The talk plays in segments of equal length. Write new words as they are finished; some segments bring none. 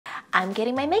I'm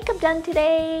getting my makeup done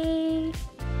today.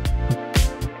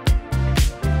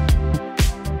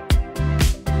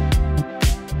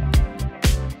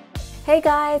 Hey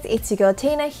guys, it's your girl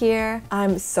Tina here.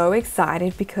 I'm so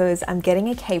excited because I'm getting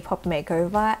a K-pop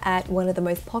makeover at one of the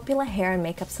most popular hair and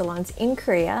makeup salons in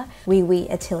Korea, Wee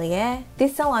Atelier.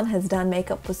 This salon has done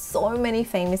makeup for so many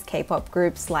famous K-pop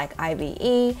groups like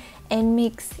IVE,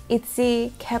 NMIXX,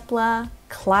 ITZY, Kepler,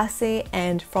 Classy,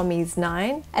 and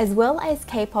Frommy's9, as well as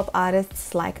K-pop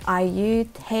artists like IU,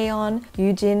 Taeyeon,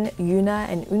 Yoojin, Yuna,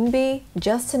 and Eunbi,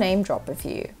 just to name drop a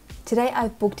few. Today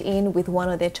I've booked in with one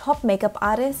of their top makeup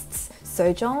artists,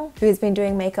 Yong, who has been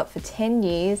doing makeup for 10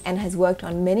 years and has worked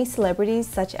on many celebrities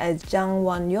such as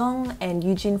Yong and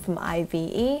Yoojin from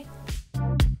IVE.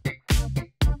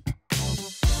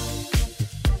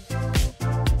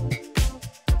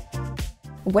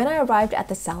 When I arrived at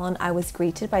the salon, I was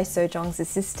greeted by Yong's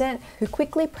assistant, who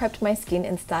quickly prepped my skin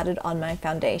and started on my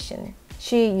foundation.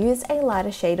 She used a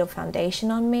lighter shade of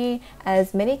foundation on me,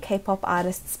 as many K-pop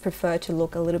artists prefer to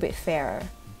look a little bit fairer.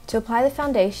 To apply the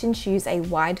foundation, she used a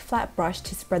wide flat brush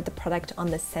to spread the product on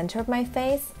the center of my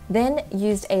face, then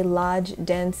used a large,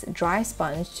 dense, dry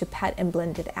sponge to pat and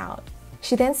blend it out.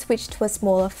 She then switched to a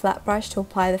smaller flat brush to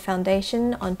apply the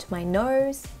foundation onto my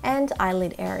nose and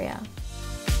eyelid area.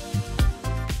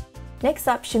 Next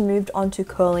up, she moved on to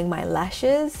curling my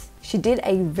lashes. She did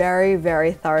a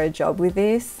very thorough job with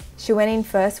this. She went in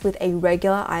first with a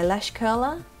regular eyelash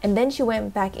curler, and then she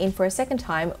went back in for a second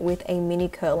time with a mini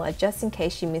curler just in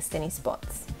case she missed any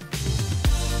spots.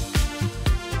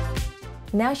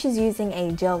 Now she's using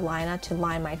a gel liner to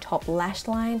line my top lash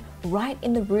line right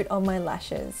in the root of my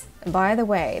lashes. By the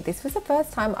way, this was the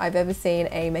first time I've ever seen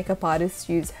a makeup artist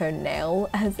use her nail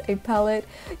as a palette.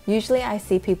 Usually I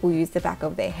see people use the back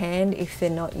of their hand if they're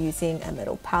not using a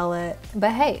metal palette.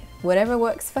 But hey, whatever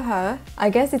works for her. I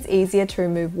guess it's easier to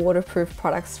remove waterproof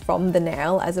products from the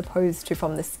nail as opposed to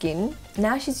from the skin.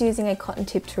 Now she's using a cotton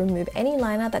tip to remove any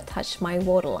liner that touched my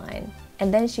waterline.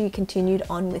 And then she continued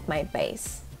on with my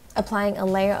base, applying a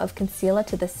layer of concealer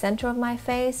to the center of my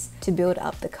face to build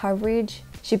up the coverage.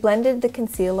 She blended the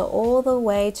concealer all the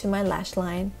way to my lash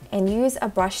line and used a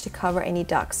brush to cover any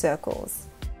dark circles.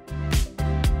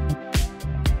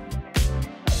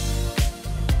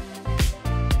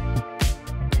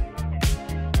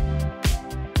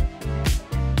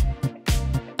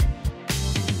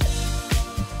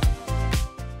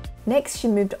 Next, she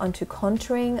moved on to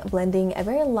contouring, blending a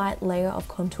very light layer of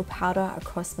contour powder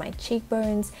across my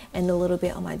cheekbones and a little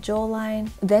bit on my jawline.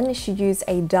 Then she used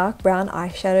a dark brown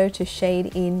eyeshadow to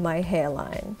shade in my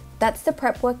hairline. That's the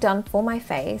prep work done for my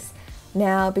face.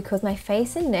 Now, because my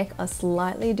face and neck are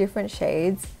slightly different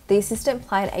shades, the assistant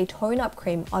applied a tone-up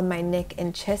cream on my neck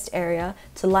and chest area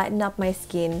to lighten up my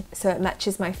skin so it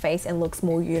matches my face and looks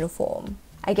more uniform.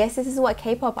 I guess this is what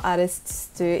K-pop artists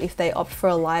do if they opt for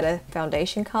a lighter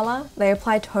foundation color. They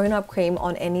apply tone-up cream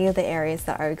on any of the areas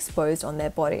that are exposed on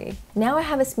their body. Now I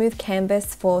have a smooth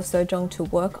canvas for Yong to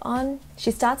work on.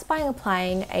 She starts by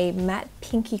applying a matte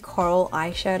pinky coral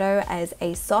eyeshadow as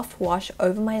a soft wash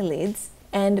over my lids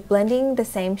and blending the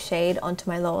same shade onto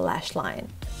my lower lash line.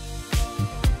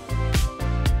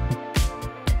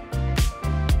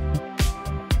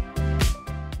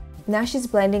 Now she's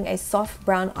blending a soft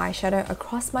brown eyeshadow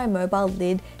across my mobile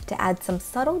lid to add some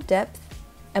subtle depth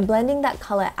and blending that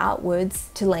color outwards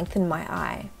to lengthen my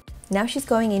eye. Now she's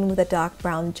going in with a dark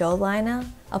brown gel liner,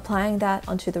 applying that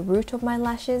onto the root of my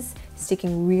lashes,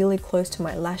 sticking really close to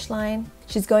my lash line.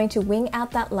 She's going to wing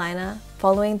out that liner,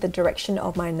 following the direction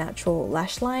of my natural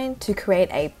lash line to create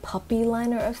a puppy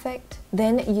liner effect.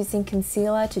 Then using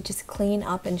concealer to just clean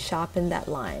up and sharpen that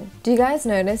line. Do you guys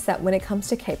notice that when it comes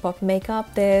to K-pop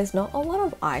makeup, there's not a lot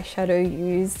of eyeshadow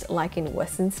used like in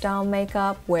Western style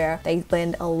makeup where they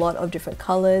blend a lot of different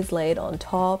colors layered on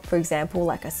top, for example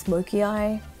like a smoky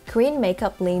eye? Korean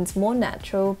makeup leans more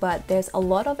natural, but there's a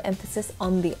lot of emphasis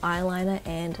on the eyeliner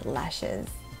and lashes.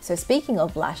 So speaking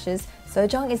of lashes,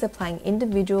 Yong is applying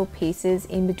individual pieces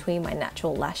in between my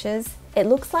natural lashes. It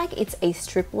looks like it's a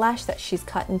strip lash that she's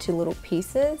cut into little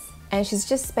pieces, and she's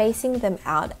just spacing them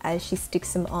out as she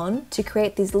sticks them on to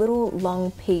create these little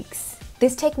long peaks.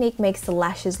 This technique makes the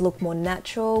lashes look more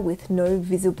natural with no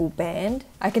visible band.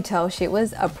 I could tell she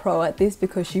was a pro at this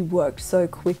because she worked so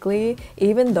quickly,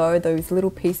 even though those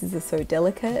little pieces are so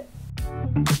delicate.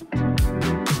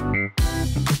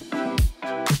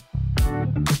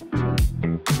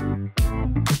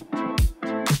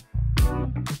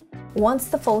 Once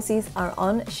the falsies are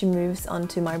on, she moves on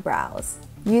to my brows.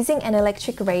 Using an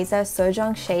electric razor,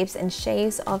 Sojong shapes and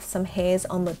shaves off some hairs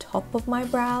on the top of my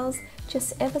brows,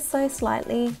 just ever so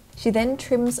slightly. She then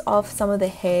trims off some of the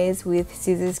hairs with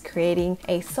scissors, creating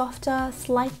a softer,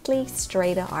 slightly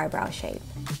straighter eyebrow shape.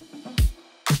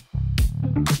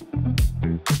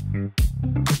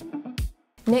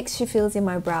 Next, she fills in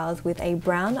my brows with a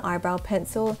brown eyebrow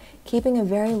pencil, keeping a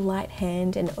very light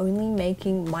hand and only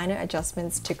making minor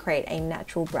adjustments to create a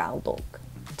natural brow look.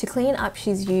 To clean up,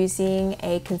 she's using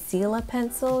a concealer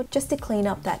pencil just to clean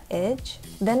up that edge,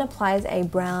 then applies a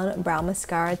brown brow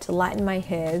mascara to lighten my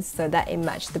hairs so that it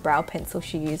matched the brow pencil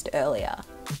she used earlier.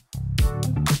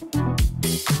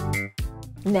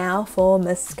 Now for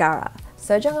mascara.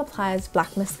 Sojong applies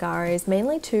black mascaras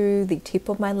mainly to the tip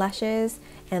of my lashes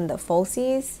and the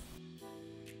falsies.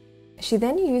 She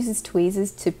then uses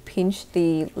tweezers to pinch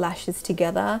the lashes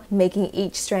together, making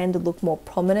each strand look more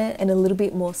prominent and a little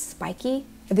bit more spiky.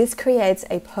 This creates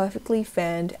a perfectly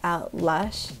fanned out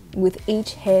lash with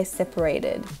each hair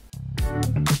separated.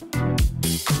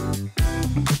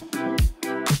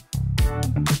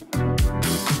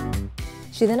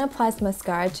 She then applies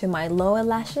mascara to my lower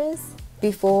lashes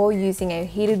before using a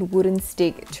heated wooden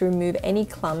stick to remove any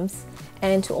clumps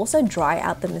and to also dry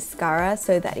out the mascara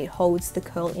so that it holds the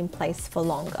curl in place for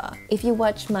longer. If you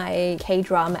watch my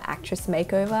K-drama actress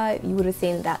makeover, you would have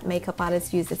seen that makeup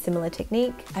artists use a similar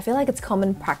technique. I feel like it's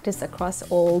common practice across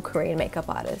all Korean makeup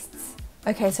artists.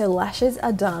 Okay, so lashes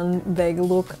are done. They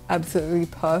look absolutely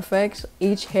perfect.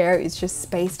 Each hair is just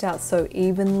spaced out so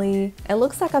evenly. It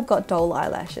looks like I've got doll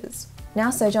eyelashes. Now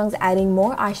Sojong's adding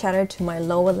more eyeshadow to my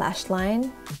lower lash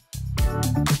line.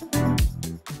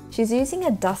 She's using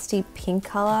a dusty pink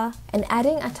color and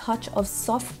adding a touch of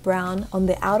soft brown on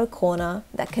the outer corner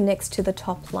that connects to the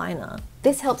top liner.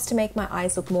 This helps to make my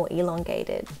eyes look more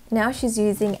elongated. Now she's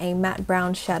using a matte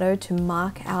brown shadow to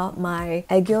mark out my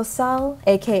aegyeosal,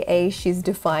 aka she's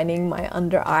defining my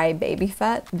under eye baby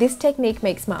fat. This technique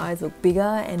makes my eyes look bigger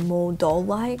and more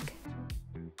doll-like.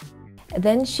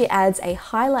 Then she adds a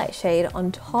highlight shade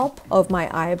on top of my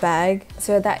eye bag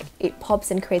so that it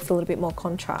pops and creates a little bit more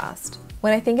contrast.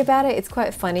 When I think about it, it's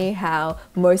quite funny how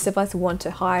most of us want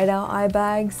to hide our eye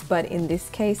bags, but in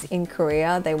this case, in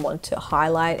Korea, they want to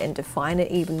highlight and define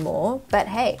it even more. But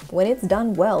hey, when it's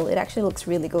done well, it actually looks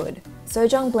really good.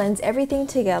 Sojong blends everything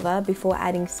together before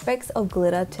adding specks of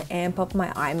glitter to amp up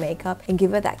my eye makeup and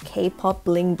give it that K-pop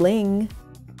bling bling.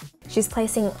 She's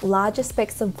placing larger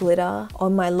specks of glitter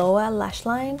on my lower lash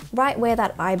line, right where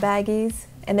that eye bag is.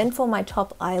 And then for my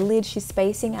top eyelid, she's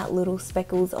spacing out little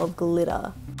speckles of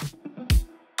glitter.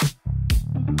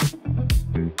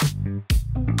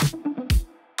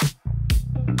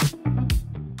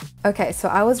 Okay, so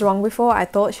I was wrong before. I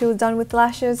thought she was done with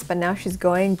lashes, but now she's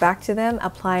going back to them,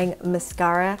 applying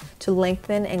mascara to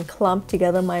lengthen and clump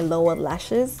together my lower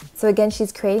lashes. So again,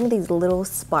 she's creating these little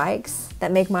spikes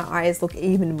that make my eyes look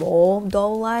even more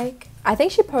doll-like. I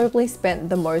think she probably spent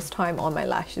the most time on my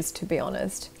lashes, to be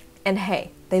honest. And hey,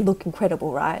 they look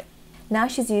incredible, right? Now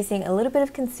she's using a little bit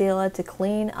of concealer to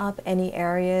clean up any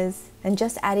areas and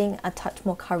just adding a touch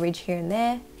more coverage here and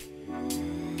there.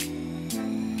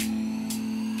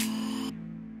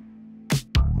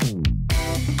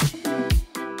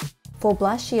 For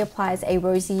blush, she applies a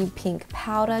rosy pink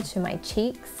powder to my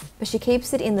cheeks, but she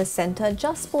keeps it in the center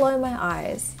just below my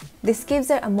eyes. This gives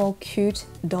it a more cute,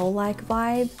 doll-like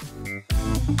vibe.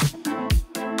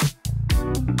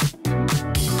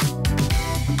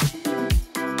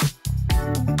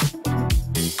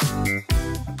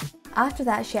 After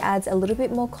that, she adds a little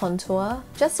bit more contour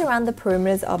just around the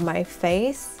perimeters of my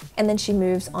face, and then she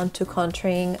moves on to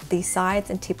contouring the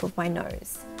sides and tip of my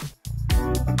nose.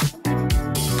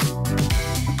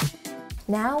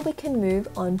 Now we can move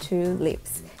on to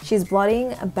lips. She's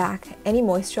blotting back any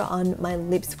moisture on my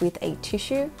lips with a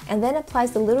tissue and then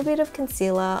applies a little bit of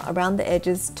concealer around the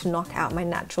edges to knock out my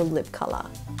natural lip color.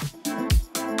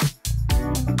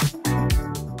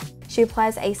 She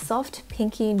applies a soft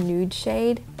pinky nude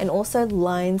shade and also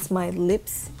lines my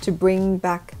lips to bring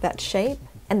back that shape,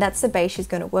 and that's the base she's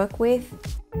going to work with.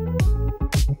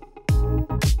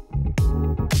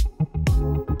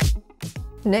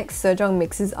 Next, Sojong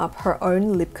mixes up her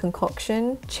own lip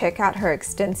concoction. Check out her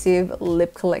extensive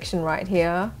lip collection right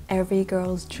here. Every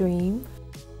girl's dream.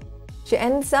 She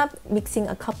ends up mixing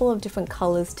a couple of different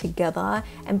colors together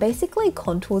and basically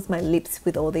contours my lips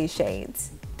with all these shades.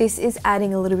 This is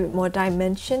adding a little bit more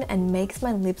dimension and makes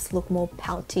my lips look more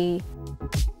pouty.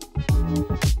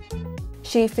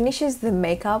 She finishes the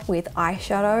makeup with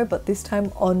eyeshadow, but this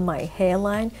time on my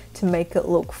hairline to make it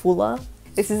look fuller.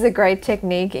 This is a great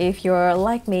technique if you're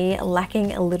like me,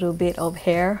 lacking a little bit of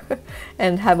hair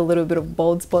and have a little bit of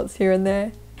bald spots here and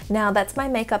there. Now that's my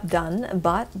makeup done,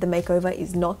 but the makeover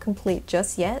is not complete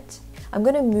just yet. I'm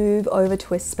gonna move over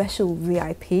to a special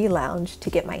VIP lounge to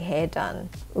get my hair done.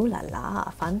 Ooh la la,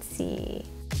 fancy.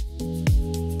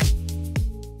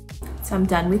 So I'm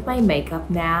done with my makeup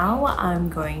now. I'm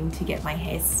going to get my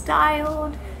hair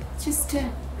styled just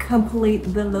to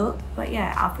complete the look. But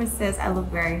yeah, Alfred says I look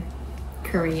very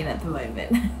Korean at the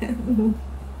moment.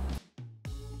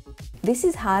 This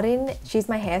is Harin. She's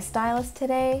my hairstylist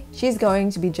today. She's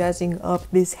going to be jazzing up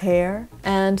this hair.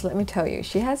 And let me tell you,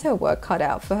 she has her work cut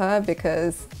out for her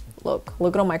because look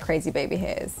at all my crazy baby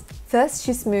hairs. First,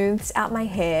 she smooths out my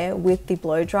hair with the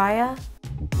blow dryer.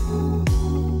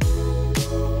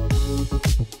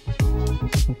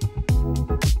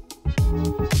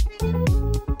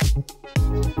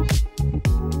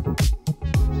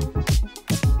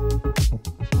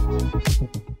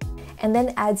 And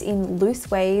then adds in loose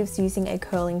waves using a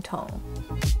curling tong.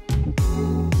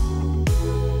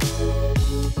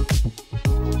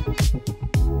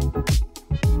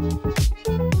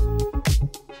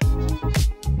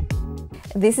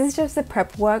 This is just the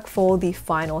prep work for the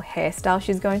final hairstyle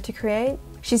she's going to create.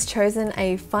 She's chosen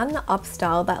a fun up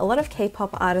style that a lot of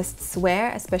K-pop artists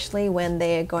wear, especially when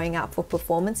they're going out for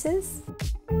performances.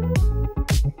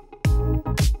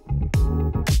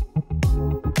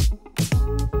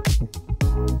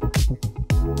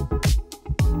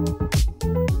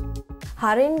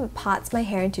 Harin parts my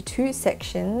hair into two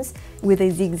sections with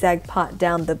a zigzag part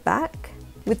down the back.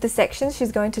 With the sections,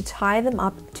 she's going to tie them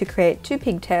up to create two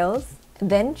pigtails.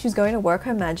 Then she's going to work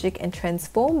her magic and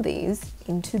transform these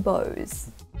into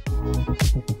bows.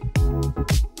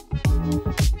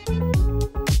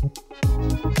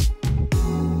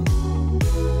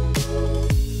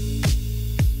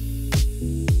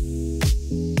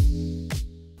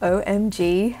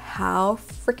 OMG, how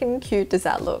freaking cute does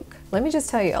that look? Let me just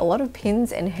tell you, a lot of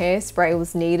pins and hairspray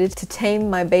was needed to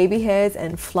tame my baby hairs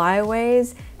and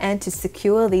flyaways and to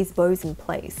secure these bows in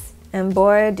place. And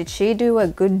boy, did she do a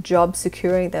good job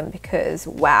securing them because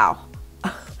wow,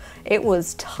 it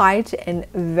was tight and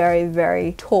very,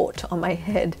 very taut on my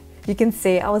head. You can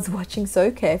see I was watching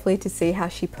so carefully to see how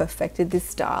she perfected this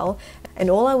style, and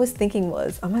all I was thinking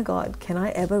was, oh my god, can I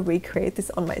ever recreate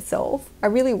this on myself? I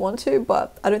really want to,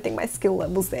 but I don't think my skill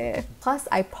level's there. Plus,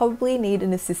 I probably need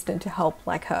an assistant to help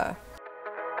like her.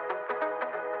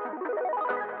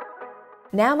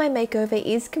 Now my makeover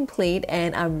is complete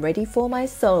and I'm ready for my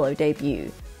solo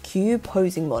debut. Cue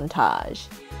posing montage.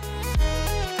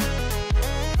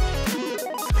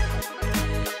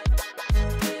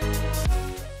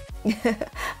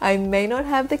 I may not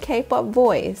have the K-pop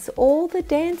voice or the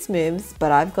dance moves,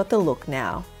 but I've got the look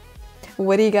now.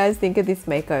 What do you guys think of this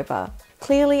makeover?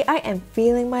 Clearly, I am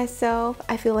feeling myself.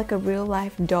 I feel like a real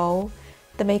life doll.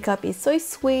 The makeup is so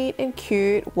sweet and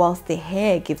cute, whilst the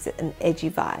hair gives it an edgy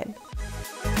vibe.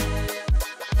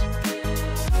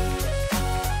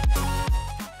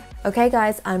 Okay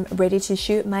guys, I'm ready to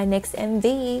shoot my next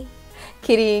MV.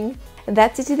 Kidding.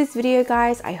 That's it to this video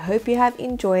guys. I hope you have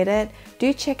enjoyed it.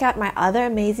 Do check out my other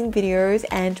amazing videos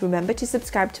and remember to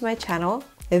subscribe to my channel.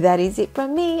 That is it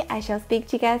from me. I shall speak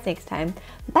to you guys next time.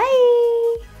 Bye!